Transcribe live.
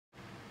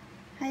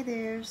Hi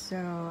there,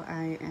 so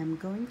I am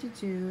going to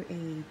do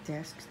a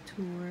desk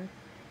tour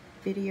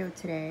video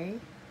today.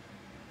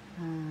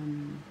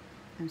 I'm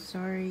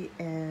sorry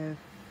if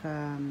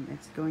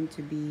it's going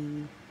to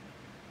be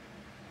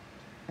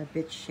a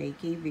bit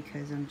shaky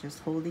because I'm just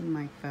holding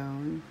my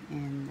phone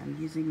and I'm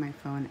using my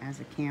phone as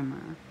a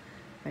camera.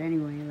 But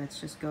anyway, let's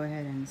just go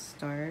ahead and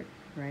start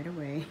right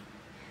away.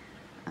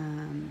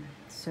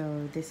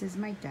 So this is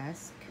my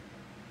desk.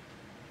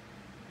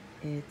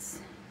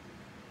 It's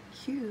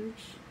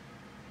huge,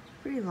 it's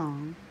pretty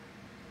long.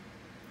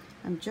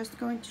 I'm just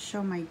going to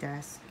show my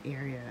desk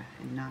area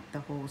and not the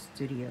whole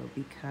studio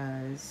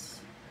because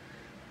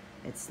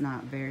it's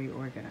not very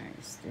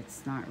organized.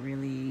 It's not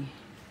really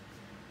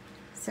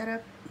set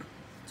up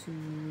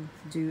to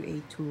do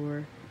a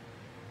tour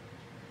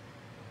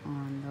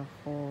on the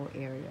whole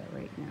area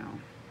right now.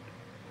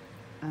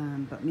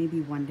 But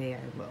maybe one day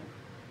I will.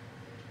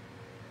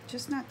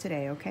 Just not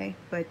today, okay?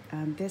 But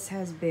this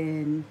has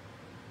been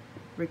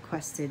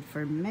requested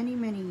for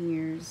many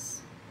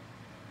years,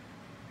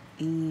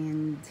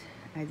 and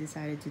I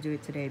decided to do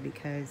it today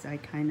because I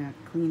kind of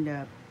cleaned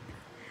up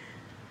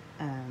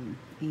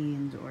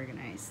and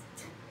organized.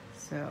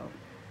 So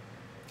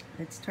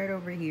let's start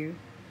over here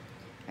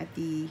at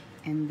the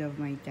end of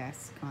my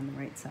desk on the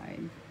right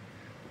side.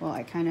 Well,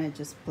 I kind of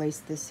just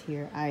placed this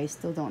here. I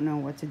still don't know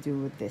what to do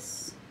with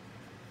this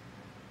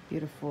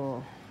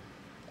beautiful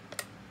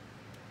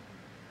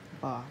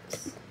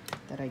box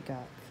that I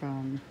got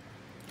from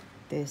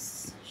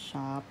this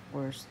shop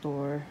or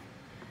store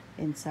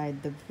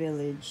inside the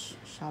Village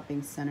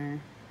shopping center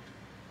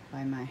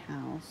by my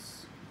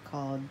house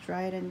called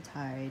Dried and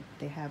Tide.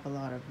 They have a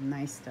lot of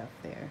nice stuff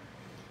there.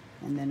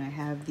 And then I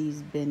have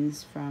these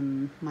bins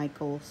from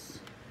Michaels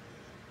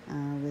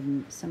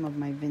with some of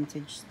my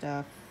vintage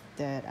stuff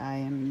that I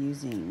am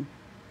using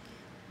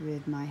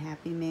with my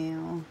Happy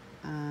Mail.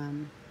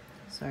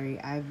 Sorry,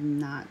 I've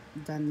not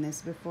done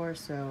this before,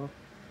 so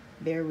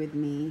bear with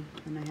me.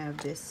 And I have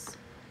this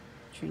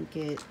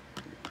trinket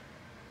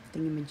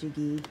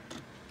thingamajiggy,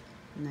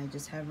 and I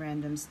just have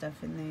random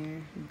stuff in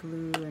there,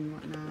 glue and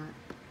whatnot.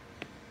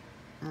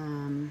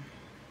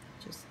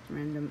 Just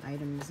random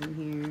items in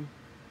here.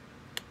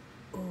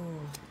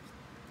 Oh,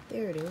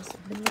 there it is.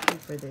 I've been looking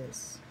for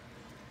this.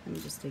 Let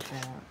me just take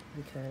that out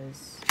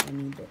because I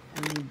need it.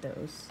 I need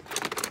those.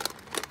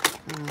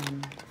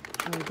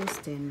 Oh, this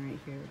tin right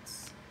here.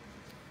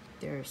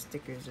 There are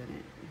stickers in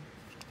it.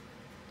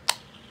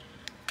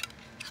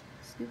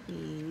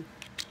 Snoopy,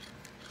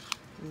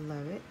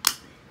 love it.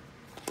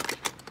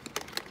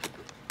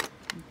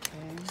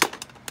 Okay.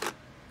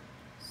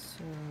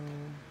 So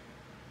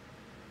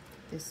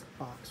this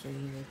box right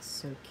here, it's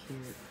so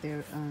cute.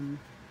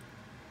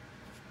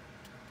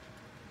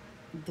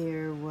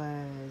 There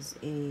was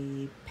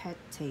a pet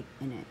tape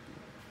in it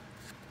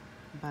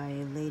by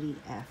Lady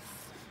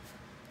F.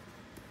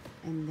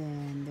 And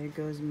then there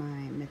goes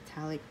my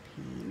metallic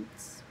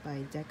paints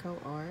by Deco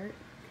Art,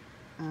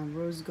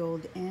 rose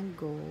gold and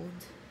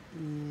gold,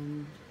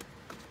 and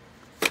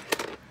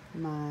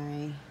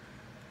my,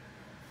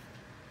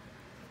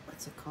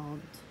 what's it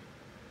called?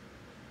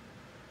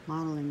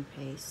 Modeling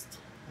paste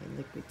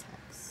by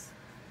Liquitex,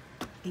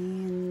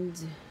 and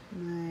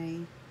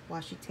my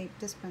washi tape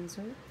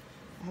dispenser.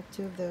 I have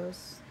two of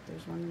those.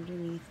 There's one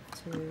underneath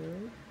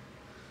too.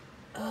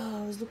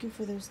 Oh, I was looking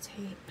for those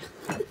tape.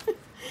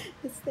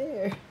 It's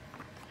there.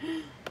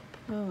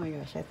 Oh my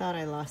gosh, I thought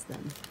I lost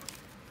them.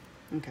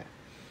 Okay,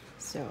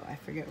 so I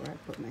forget where I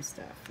put my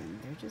stuff,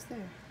 and they're just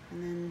there.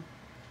 And then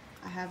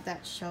I have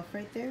that shelf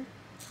right there.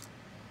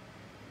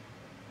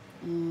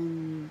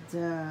 And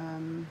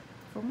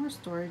for more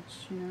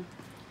storage,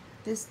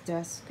 this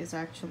desk is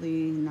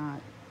actually not,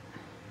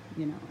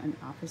 an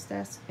office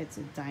desk. It's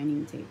a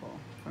dining table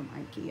from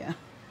IKEA.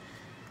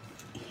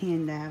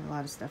 And I have a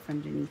lot of stuff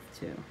underneath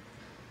too.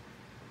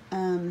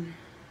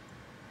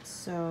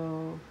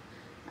 So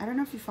I don't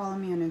know if you follow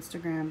me on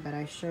Instagram, but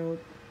I showed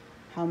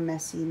how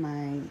messy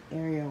my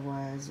area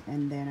was,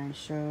 and then I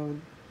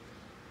showed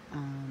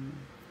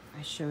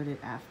it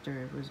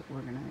after it was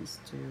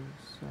organized too.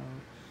 So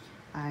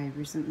I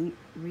recently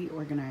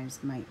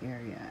reorganized my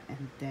area,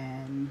 and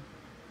then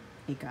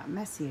it got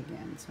messy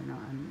again. So now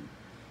I'm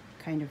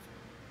kind of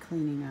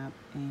cleaning up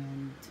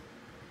and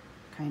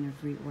kind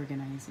of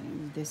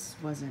reorganizing. This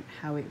wasn't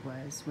how it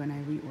was when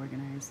I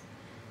reorganized,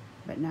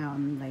 but now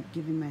I'm like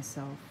giving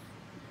myself,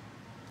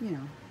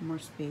 more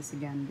space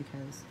again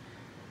because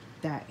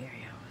that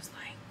area was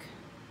like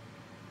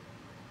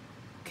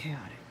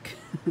chaotic.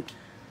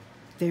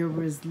 There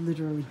was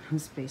literally no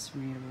space for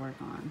me to work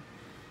on.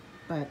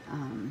 But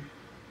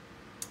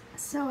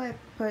so I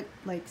put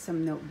like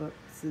some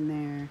notebooks in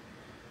there,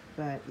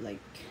 but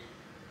like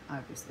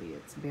obviously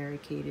it's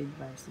barricaded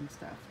by some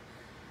stuff.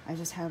 I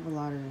just have a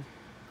lot of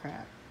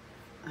crap.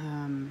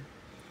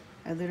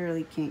 I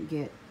literally can't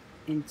get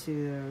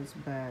into those,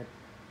 but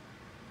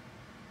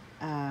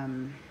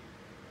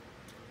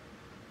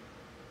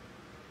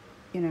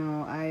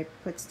I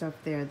put stuff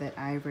there that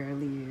I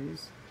rarely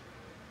use,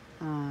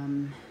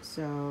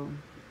 so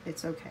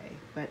it's okay.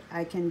 But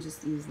I can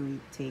just easily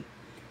take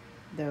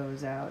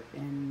those out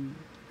and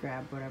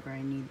grab whatever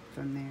I need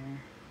from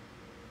there,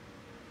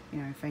 you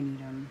know, if I need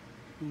them.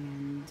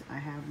 And I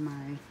have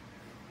my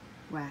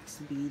wax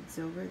beads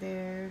over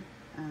there.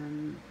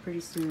 Pretty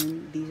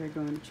soon these are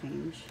going to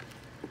change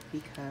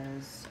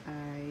because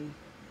I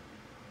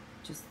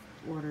just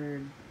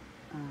ordered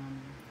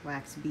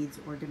wax beads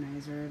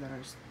organizer that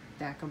are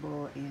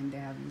stackable, and they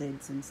have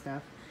lids and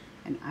stuff,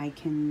 and I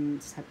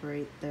can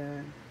separate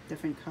the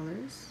different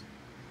colors.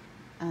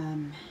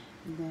 And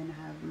then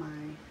I have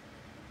my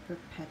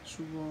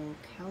perpetual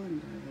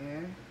calendar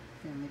there,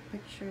 family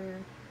picture,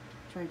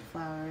 dried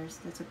flowers.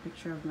 That's a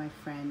picture of my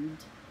friend.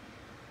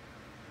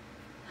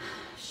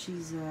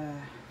 She's a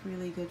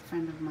really good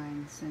friend of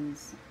mine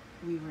since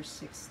we were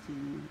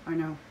 16, or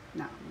no,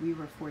 we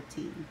were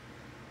 14.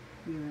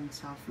 We were in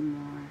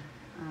sophomore,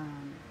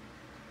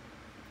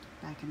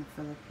 back in the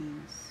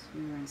Philippines.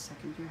 We were in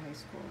second year high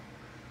school.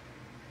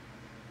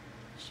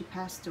 She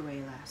passed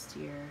away last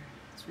year.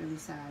 It's really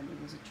sad.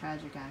 It was a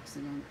tragic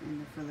accident in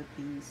the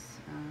Philippines.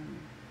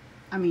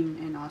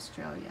 In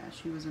Australia.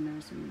 She was a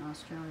nurse in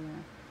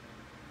Australia,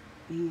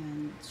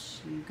 and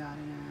she got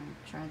in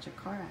a tragic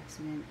car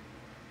accident.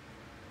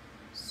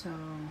 So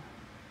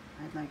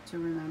I'd like to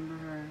remember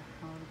her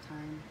all the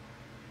time.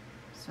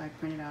 So I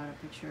printed out a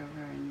picture of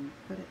her and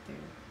put it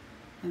there.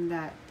 And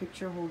that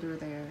picture holder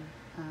there,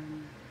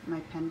 my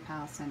pen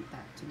pal sent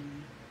that to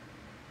me.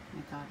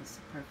 I thought it's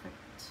the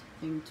perfect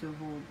thing to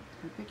hold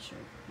her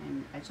picture.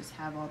 And I just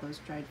have all those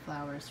dried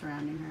flowers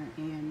surrounding her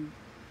and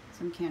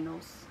some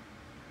candles.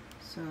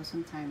 So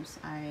sometimes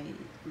I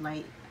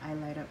light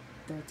up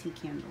the tea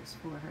candles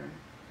for her.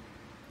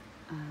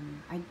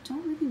 I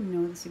don't really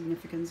know the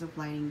significance of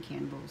lighting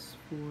candles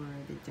for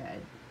the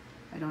dead.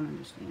 I don't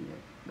understand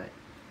it, but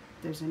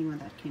if there's anyone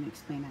that can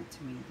explain that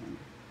to me, then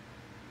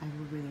I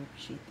would really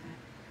appreciate that.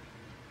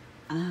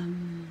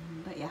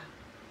 But yeah,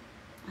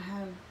 I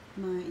have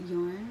my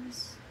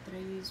yarns that I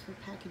use for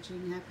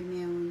packaging Happy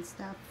Mail and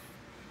stuff.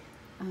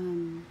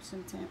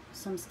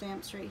 Some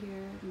stamps right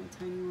here, my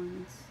tiny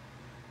ones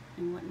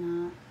and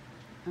whatnot.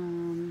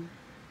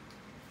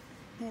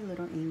 Hey,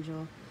 little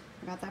angel.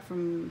 I got that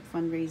from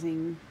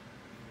fundraising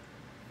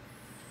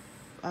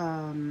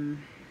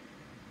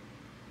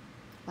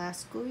last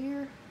school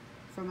year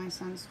for my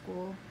son's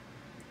school.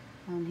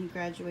 He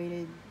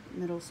graduated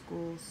middle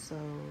school, so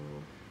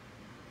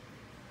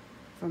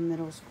from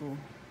middle school.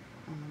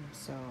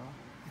 So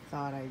I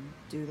thought I'd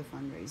do the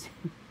fundraising.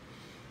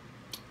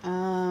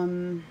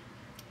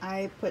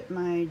 I put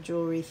my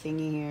jewelry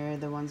thingy here,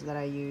 the ones that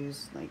I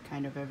use like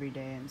kind of every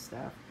day and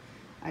stuff.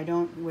 I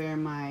don't wear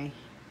my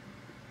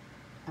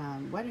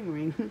wedding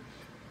ring,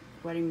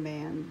 wedding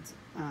band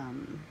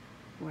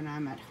when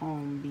I'm at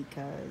home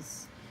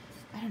because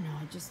I don't know,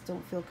 I just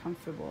don't feel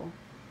comfortable.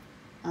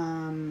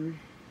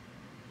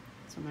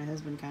 So my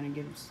husband kind of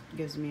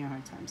gives me a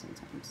hard time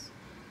sometimes,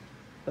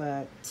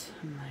 but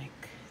I'm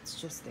like, it's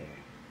just there.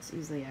 It's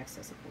easily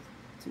accessible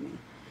to me.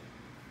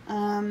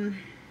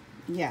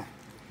 Yeah.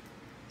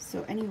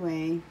 So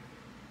anyway,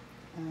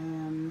 I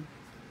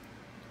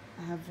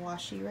have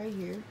washi right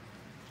here.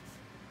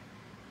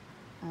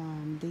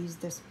 These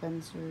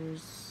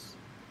dispensers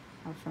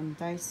are from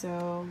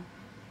Daiso.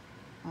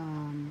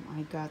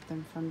 I got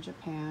them from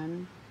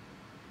Japan.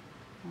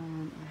 I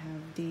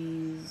have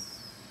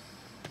these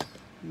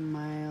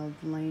mild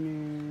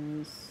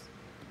liners,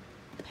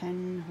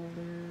 pen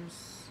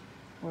holders,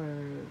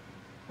 or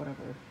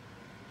whatever.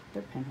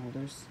 They're pen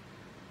holders.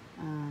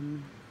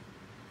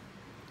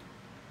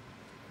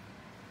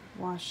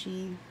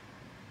 Washi.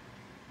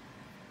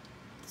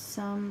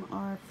 Some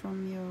are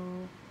from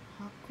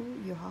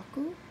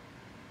Yohaku.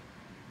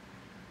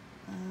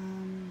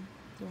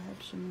 Do I have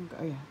Shamil?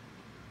 Oh yeah,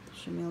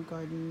 Shamil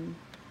Garden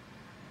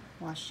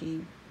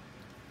washi.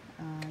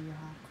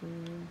 Yohaku,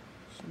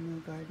 Shamil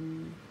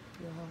Garden,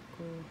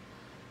 Yohaku,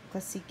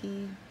 Klasiki.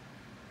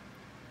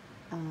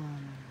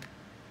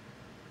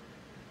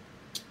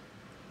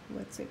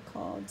 What's it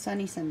called?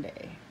 Sunny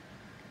Sunday.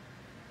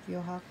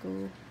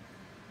 Yohaku,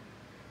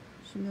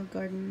 Shamil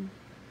Garden,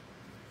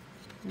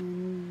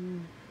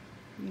 and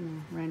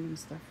random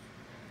stuff.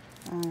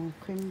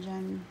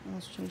 Crimgen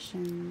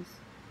illustrations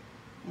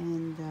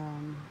and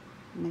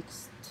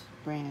mixed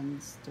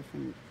brands,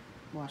 different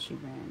washi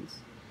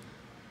brands.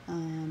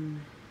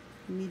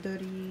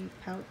 Midori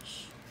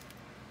pouch.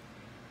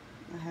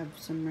 I have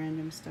some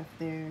random stuff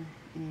there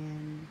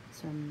and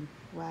some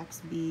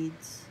wax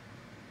beads.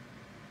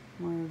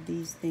 More of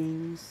these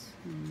things,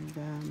 and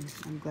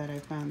I'm glad I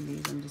found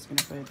these. I'm just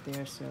gonna put it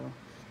there so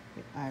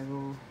I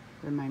will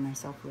remind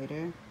myself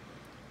later.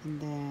 And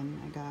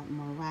then I got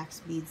more wax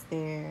beads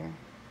there.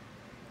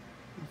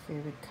 My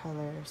favorite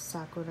color,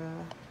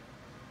 Sakura.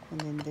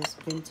 And then this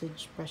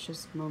vintage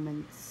Precious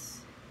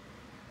Moments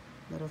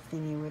little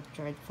thingy with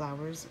dried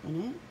flowers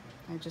in it.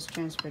 I just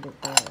transferred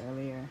it there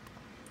earlier.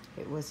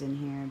 It was in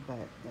here,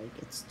 but like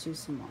it's too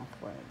small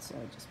for it, so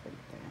I just put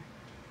it there.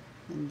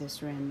 And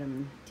this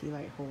random tea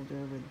light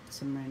holder with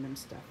some random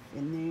stuff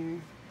in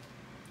there.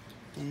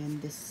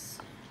 And this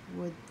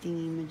wood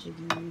thingy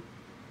majiggy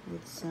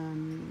with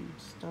some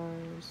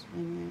stars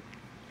in it.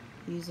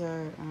 These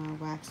are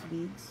wax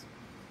beads.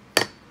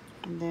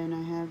 And then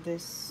I have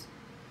this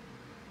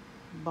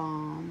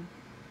balm,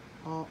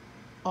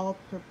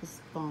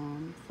 all-purpose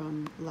balm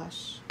from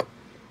Lush.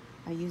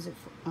 I use it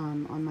for,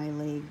 on my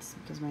legs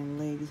because my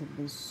legs have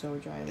been so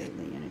dry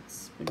lately, and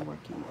it's been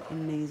working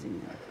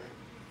amazingly.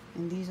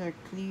 And these are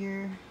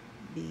clear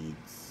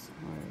beads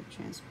or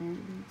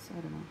transparent beads,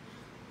 I don't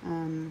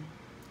know.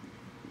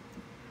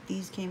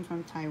 These came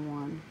from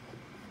Taiwan,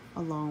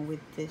 along with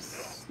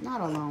this,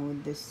 not along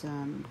with this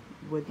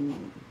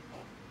wooden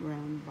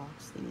round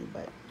box thingy,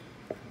 but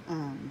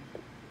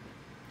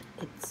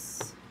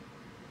it's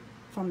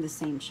from the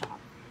same shop.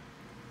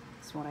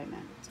 That's what I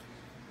meant.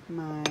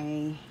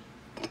 My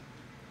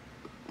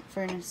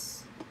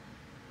furnace.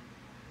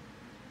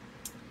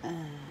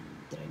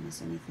 Did I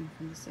miss anything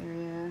from this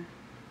area?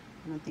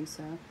 I don't think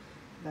so.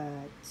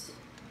 But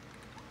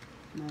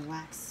my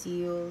wax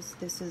seals.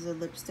 This is a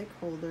lipstick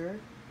holder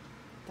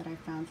that I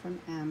found from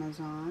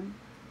Amazon.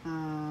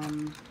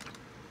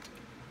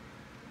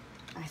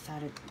 I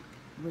thought it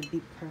would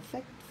be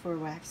perfect for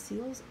wax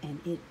seals, and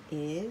it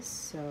is.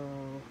 So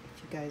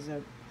if you guys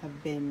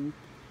have been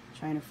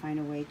trying to find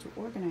a way to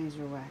organize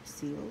your wax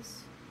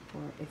seals,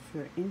 or if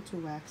you're into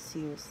wax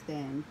seals,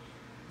 then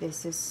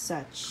this is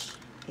such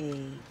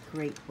a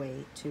great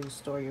way to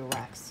store your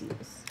wax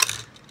seals.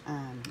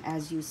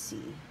 As you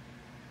see,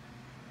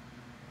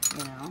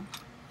 you know,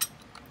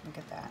 look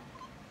at that.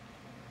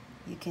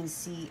 You can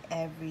see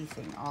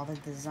everything, all the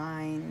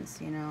designs,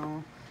 you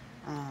know.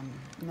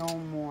 No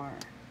more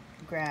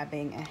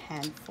grabbing a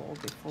handful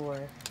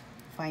before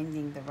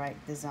finding the right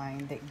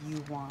design that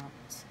you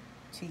want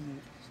to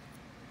use.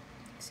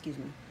 Excuse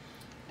me.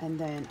 And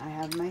then I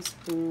have my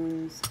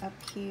spoons up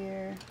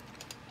here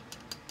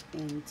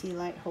in tea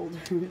light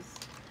holders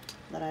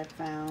that I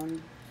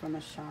found from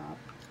a shop.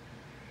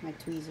 My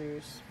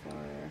tweezers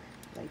for,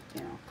 like,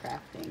 you know,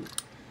 crafting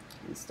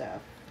and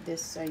stuff.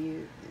 This I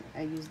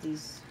use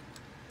these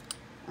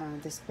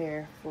this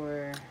pair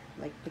for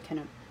like picking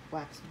up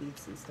wax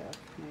beads and stuff.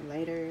 My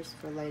lighters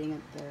for lighting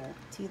up the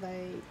tea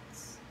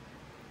lights.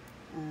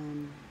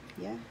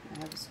 Yeah, I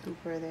have a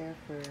scooper there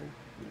for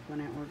like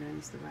when I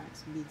organize the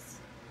wax beads.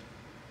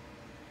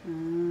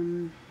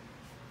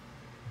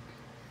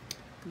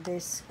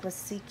 This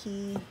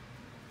Klasiki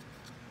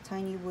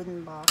tiny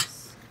wooden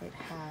box. It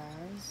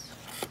has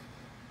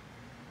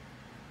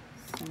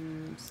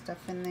some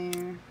stuff in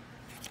there.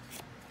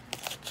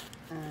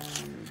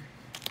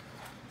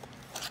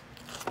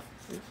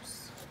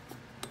 Oops.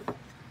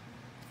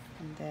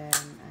 And then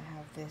I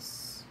have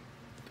these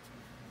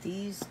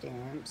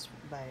stamps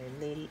by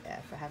Lady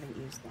F. I haven't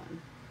used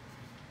them.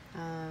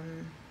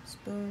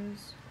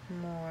 Spoons,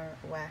 more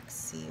wax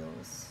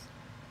seals.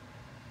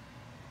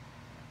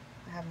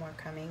 I have more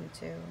coming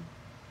too.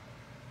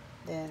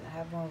 Then I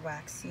have more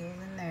wax seals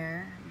in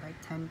there by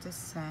Ten to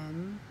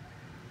Sen.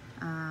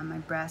 My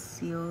brass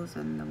seals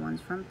and the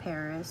ones from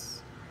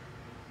Paris.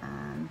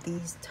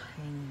 These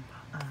tiny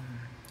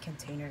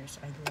containers,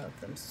 I love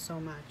them so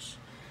much.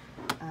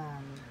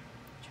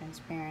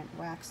 Transparent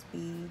wax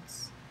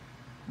beads.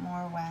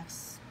 More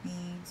wax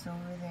beads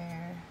over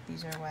there.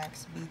 These are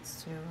wax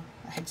beads too.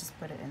 I just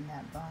put it in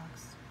that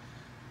box.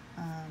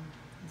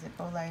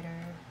 Zippo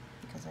lighter,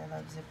 because I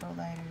love Zippo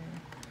lighter.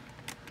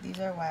 These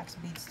are wax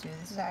beads too.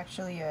 This is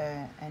actually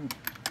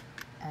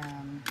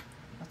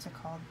what's it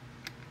called?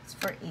 It's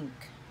for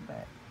ink,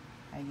 but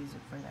I use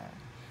it for that.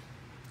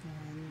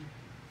 And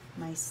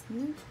my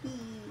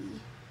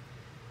Snoopy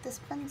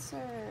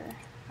dispenser,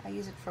 I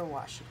use it for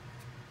washing.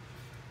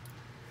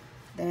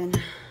 Then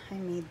I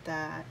made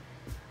that.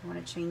 I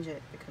want to change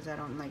it because I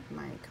don't like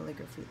my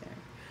calligraphy there.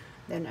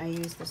 Then I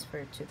use this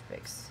for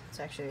toothpicks. It's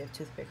actually a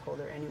toothpick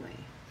holder anyway.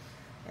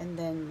 And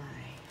then my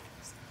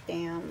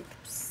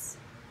stamps.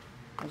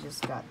 I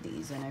just got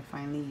these and I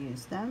finally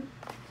used them.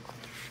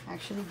 I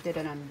actually did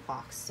an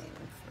unboxing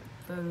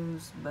for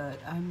those, but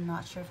I'm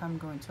not sure if I'm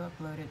going to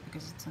upload it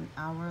because it's an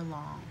hour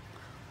long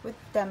with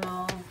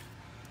demo.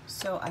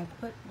 So I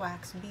put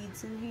wax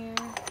beads in here,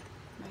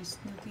 my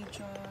Snoopy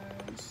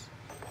jars.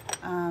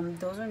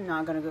 Those are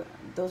not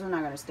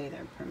gonna stay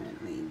there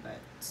permanently,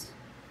 but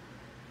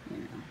you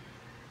know.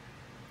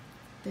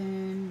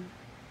 Then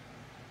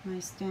my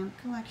stamp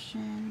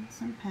collection,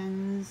 some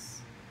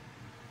pens,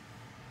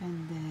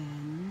 and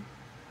then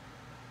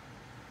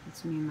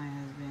it's me and my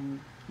husband,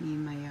 me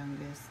and my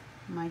youngest,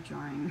 my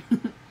drawing,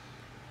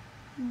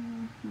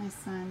 my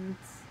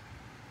sons,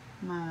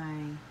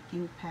 my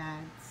ink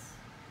pads,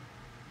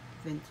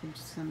 vintage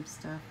some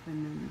stuff,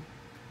 and then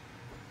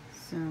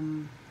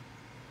some,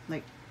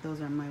 like, those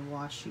are my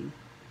washi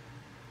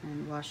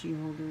and washi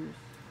holders.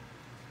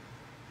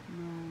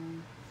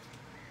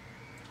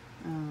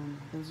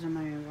 Those are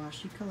my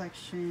washi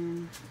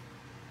collection,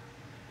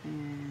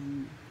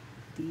 and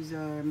these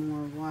are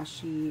more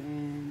washi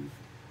and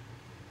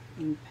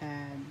ink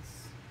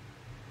pads,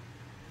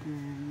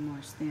 and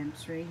more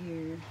stamps right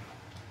here,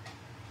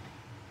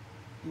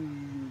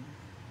 and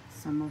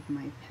some of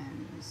my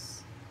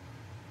pens.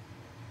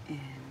 And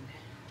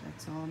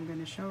that's all I'm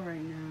gonna show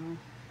right now.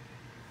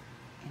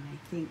 And I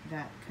think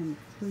that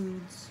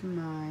concludes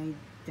my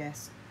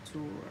desk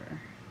tour.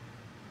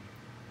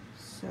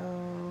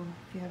 So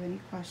if you have any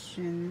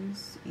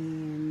questions,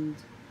 and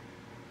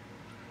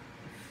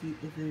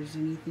if there's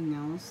anything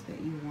else that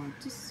you want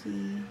to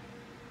see,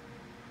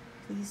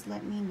 please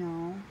let me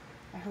know.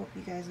 I hope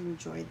you guys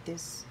enjoyed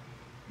this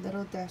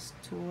little desk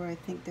tour. I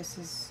think this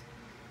is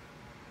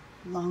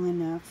long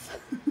enough.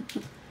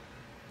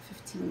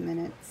 15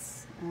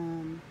 minutes.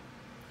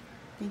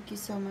 Thank you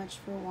so much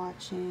for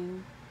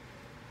watching,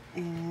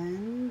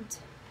 and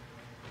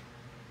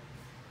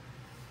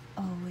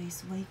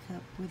always wake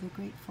up with a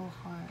grateful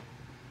heart.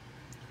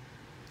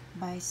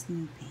 Bye,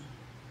 Snoopy.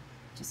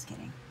 Just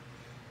kidding.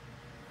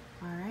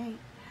 All right,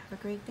 have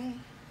a great day.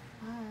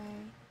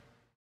 Bye.